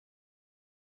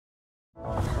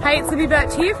Hey, it's Libby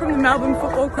Birch here from the Melbourne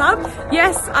Football Club.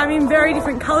 Yes, I'm in very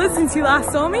different colours since you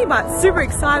last saw me, but super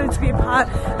excited to be a part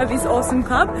of this awesome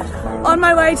club. On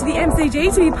my way to the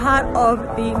MCG to be part of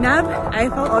the NAB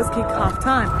AFL Auskick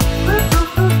half-time.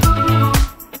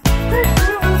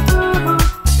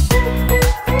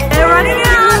 They're running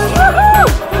out! Woohoo!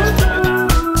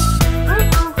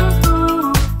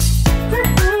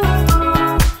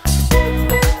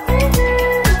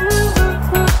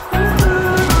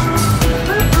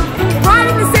 Right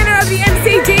in the centre of the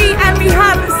MCG, and we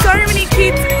have so many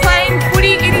kids playing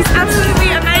footy. It is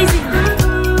absolutely amazing.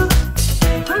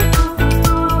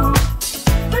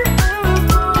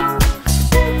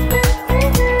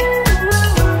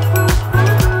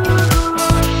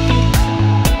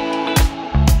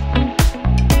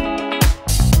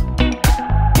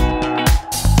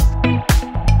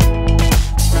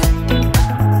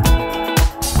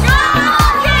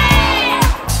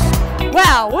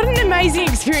 Wow, what an amazing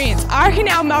experience. I reckon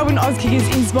our Melbourne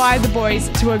Auskickers inspired the boys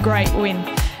to a great win.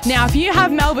 Now, if you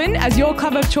have Melbourne as your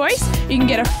club of choice, you can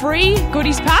get a free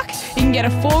goodies pack, you can get a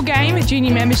 4-game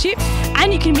junior membership,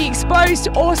 and you can be exposed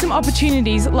to awesome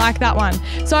opportunities like that one.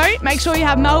 So make sure you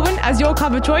have Melbourne as your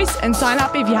club of choice and sign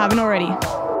up if you haven't already.